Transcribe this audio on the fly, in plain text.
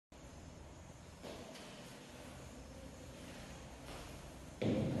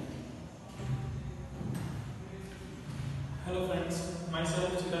friends,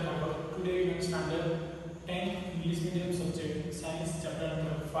 myself Chetan Sir. Today we will standard 10 English medium subject science chapter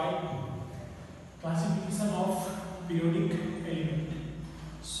number 5 classification of periodic element.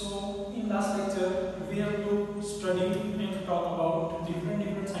 So in last lecture we have to study and talk about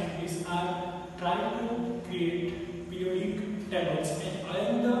different scientists are trying to create periodic tables and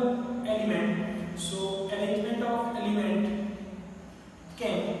arrange the element. So arrangement of element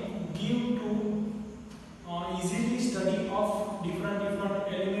can give to easily study of different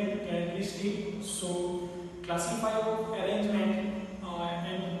element characteristics. So classify arrangement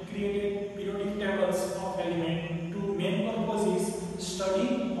and created periodic tables of element. To main purpose is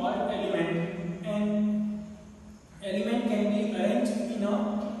study all element, and element can be arranged in a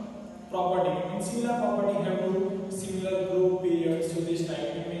property. In similar property have to similar group period. So this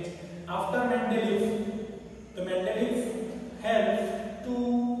type it means after Mendeleev, the Mendeleev helped to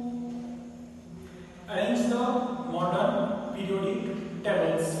arrange the modern periodic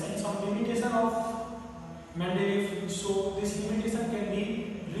tables and some limitation of Mendeleev. So this limitation can be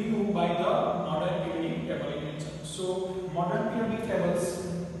removed by the modern periodic table invention. So modern periodic tables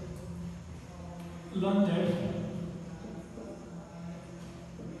learn that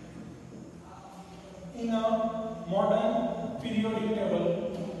in a modern periodic table.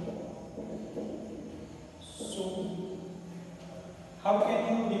 So how can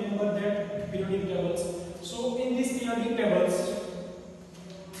you remember that periodic tables? So in these periodic tables,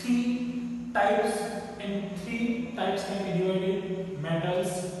 three types can be divided: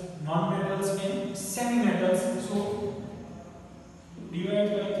 metals, non-metals, and semi-metals. So divided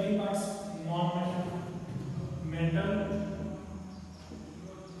by three parts: non-metal, metal,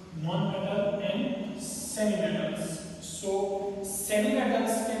 non-metal, and semi-metals. So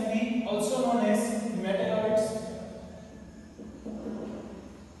semi-metals can be also known as metalloids.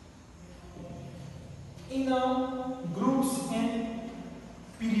 In groups and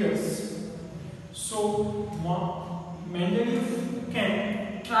periods. So Mendeleev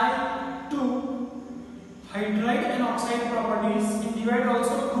can try to hydride and oxide properties and divide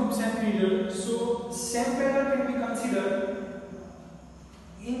also groups and periods. So same pattern can be considered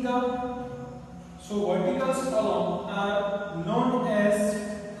in the vertical column are known as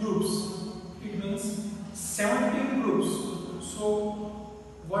groups. It means 17 groups. So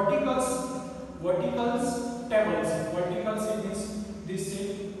verticals tables. Verticals it means this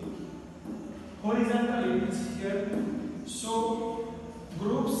shape. Horizontal it means here. So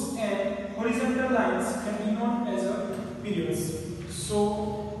groups and horizontal lines can be known as a periods.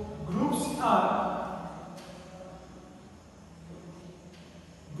 So group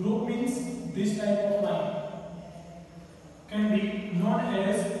means this type of line can be known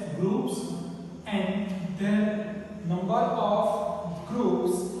as groups, and their number of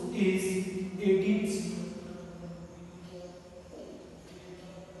groups is 18.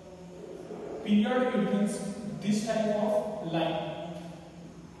 Period it means this type of line.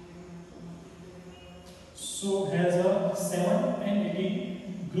 So has a 7 and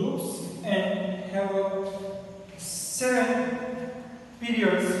 18 groups and have a 7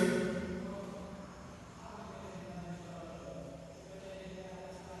 periods.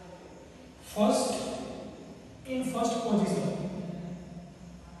 In first position,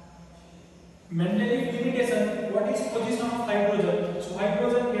 Mendeleev limitation. What is position of hydrogen? So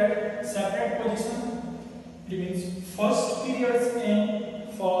hydrogen get separate position. It means first periods and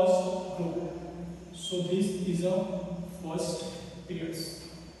first group. So this is a first periods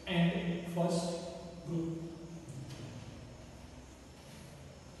and first group.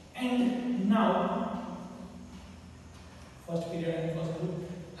 And now first period and first group,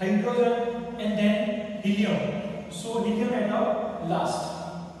 hydrogen and then helium. So helium at the last.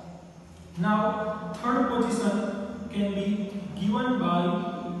 Now third position can be given by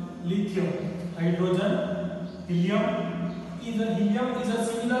lithium. Hydrogen, helium is a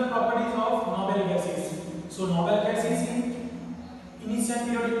similar properties of noble gases. So noble gases in initial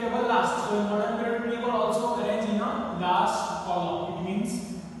periodic table last. So in modern periodic table also arranged in a last column. It means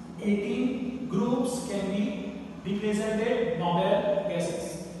 18 groups can be represented noble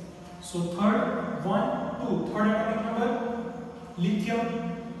gases. So third atomic number lithium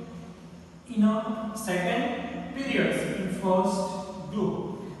in a second periods in first group.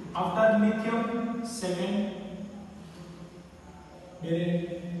 After lithium, second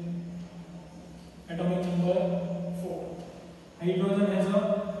atomic number 4. Hydrogen has a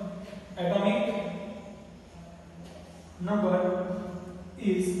atomic number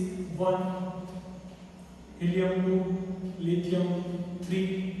is 1, helium 2, lithium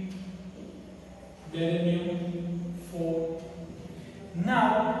 3, beryllium 4. Now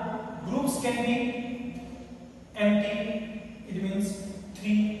groups can be empty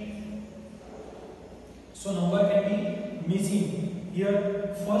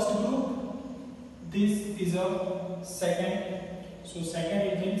here first group, this is a second. So second,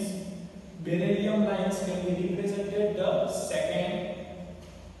 it means beryllium lines can be represented the second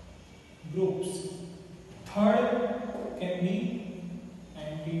groups. Third can be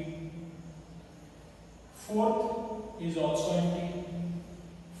empty. Fourth is also empty.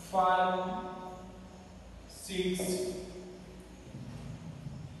 5, 6,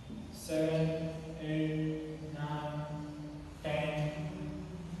 7, 8, 9, 10,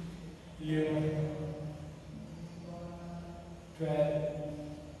 11, 12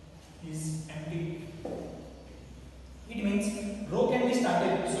 is empty. It means row can be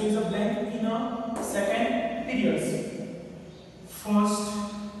started. So is a blank in a second periods. First,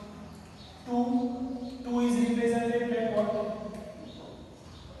 2 is represented by what?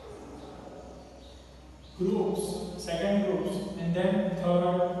 Groups, second groups, and then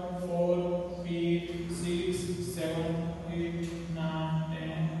third, 4, 5, 6, 7, 8, 9,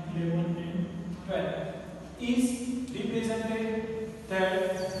 10, 11, and 12 is represented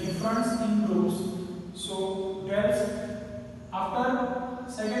that difference in groups. So 12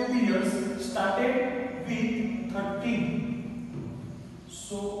 after second periods started with 13.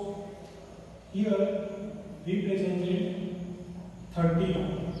 So here represented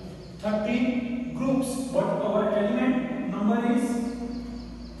 13 groups, but our element number is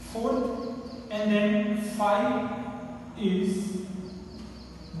 4, and then 5 is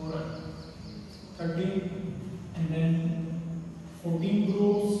boron. 13, and then 14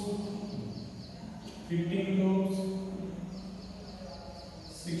 groups, 15 groups,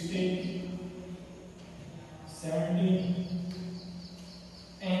 16, 17,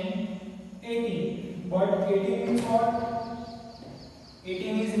 and 18. But 18 is what?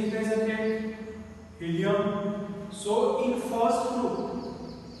 18 is represented helium. So in first group,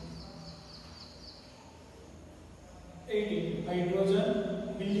 18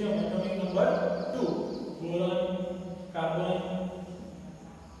 hydrogen, helium, atomic number 2, boron, carbon,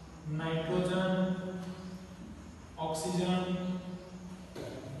 nitrogen, oxygen,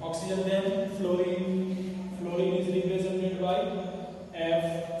 then fluorine. Fluorine is represented by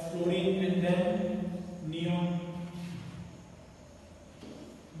F, fluorine, and then neon.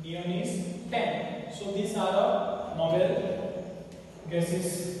 Neon is 10. So these are the noble gases.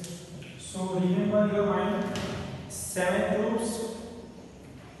 So remember your mind, 7 groups.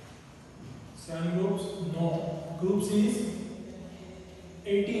 7 groups? No. Groups is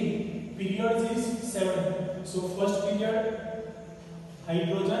 18. Periods is 7. So first period,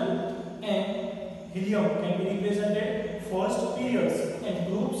 hydrogen and helium can be represented first periods, and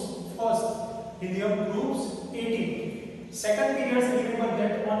groups first. Helium groups 18. Second periods, remember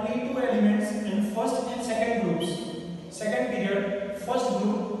that only 2 elements and first and second groups. Second period, first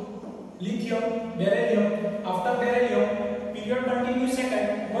group, lithium, beryllium. After beryllium, period continues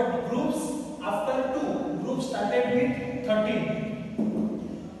second, but groups after 2. Groups started with 13.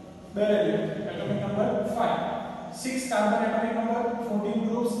 Beryllium, atomic number 5. 6 carbon, atomic number 14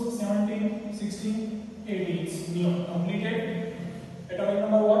 groups, 17, 16, 18. Neon completed. Atomic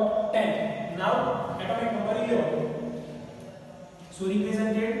number what? 10. Now atomic number 11. So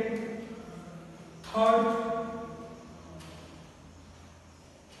represented third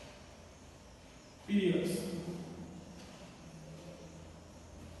periods.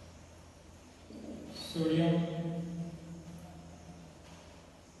 Sodium,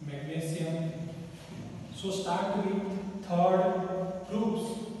 magnesium. So start with third groups.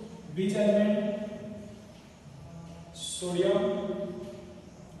 Which element? Sodium,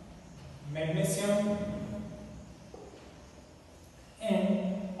 magnesium,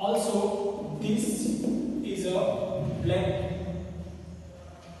 and also this is a blank.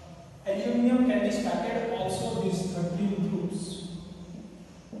 Aluminium can be started also these 13 groups.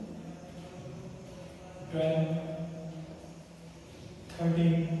 12,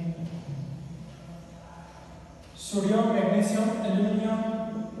 13. Sodium, magnesium, aluminium,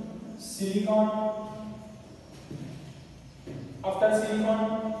 silicon. After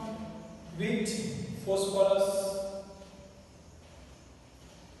silicon, which? Phosphorus,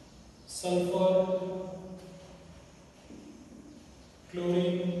 sulfur,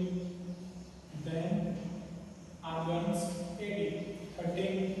 chlorine, then argons 18,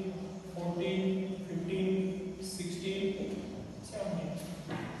 13, 14, 15, 16, 17.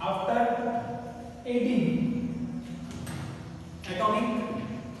 After 18, atomic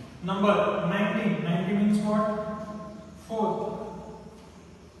number 19. 19 means what? 4.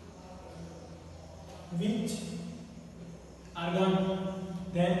 Which? Argon,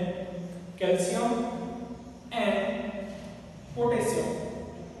 then calcium and potassium.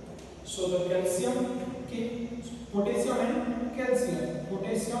 So the calcium, okay, potassium and calcium.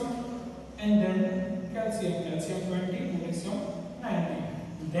 Potassium and then calcium. Calcium 20, potassium 90.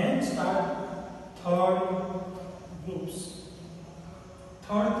 Then start third groups.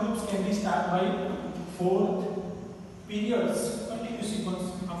 Third groups can be started by fourth periods. Continuous sequence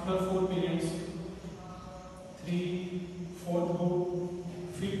after 4 periods. 3, 4th group,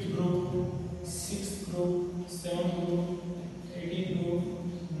 5th group, 6th group, 7th group, 18th group,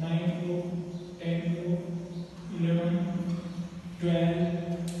 9th group, 10th group, 11, 12,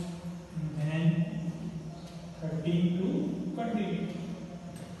 and then 13 to continue.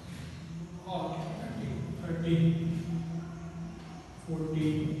 Or 13, 14,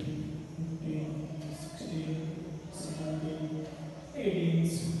 15, 16, 17, 18.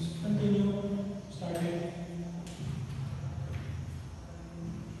 Continue. Started.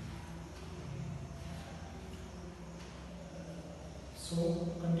 So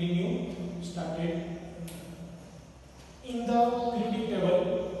continue. Started. In the periodic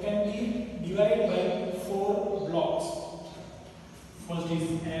table can be divided by 4 blocks. First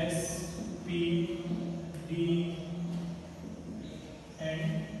is S, P, D,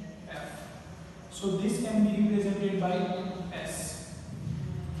 and F. So this can be represented by S.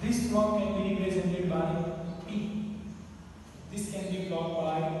 This block can be represented by P. This can be blocked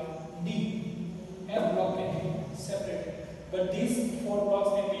by D. F block can be separated. But these 4 blocks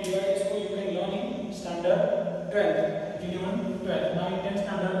can be divided, so you can learn in standard 12, 11, 12. Now in 10th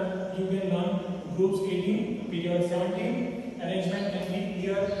standard, you can learn groups 18, period 17. Arrangement can be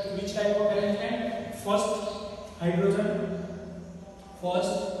here. Which type of arrangement? First hydrogen,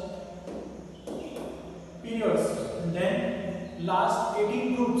 first periods, and then last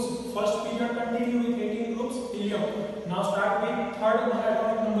 18 groups. First period continue with 18 groups, helium. Now start with third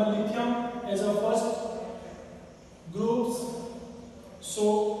atomic number, lithium, as a first groups.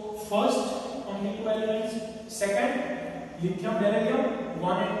 So first only 2 elements, second lithium, beryllium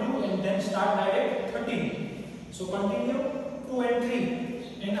 1 and 2, and then start direct 13. So continue 2 and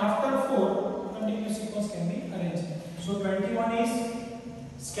 3, and after 4 continuous sequence can be arranged. So 21 is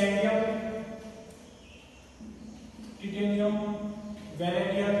scandium, titanium,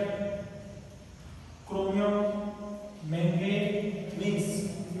 vanadium, chromium,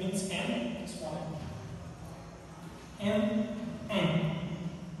 manganese, means N, small n, N,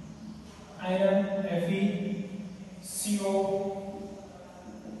 iron, Fe, CO,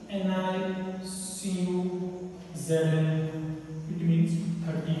 Ni, Cu, Zn, it means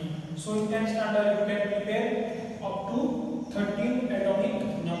 13. So in 10th standard you can prepare up to 13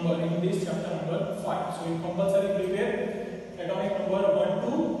 atomic number in this chapter number 5. So you compulsory prepare atomic number 1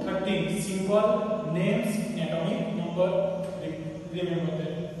 to 13, symbol, names, atomic number, remember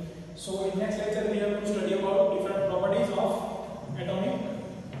that. So in next lecture we have to study about different properties of atomic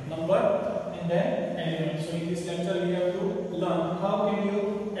number and then element. So in this lecture we have to learn how can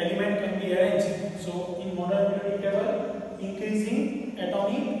you element can be arranged. So in modern periodic table, increasing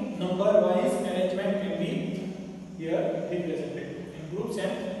atomic number wise arrangement can be here represented in groups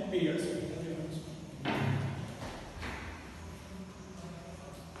and periods.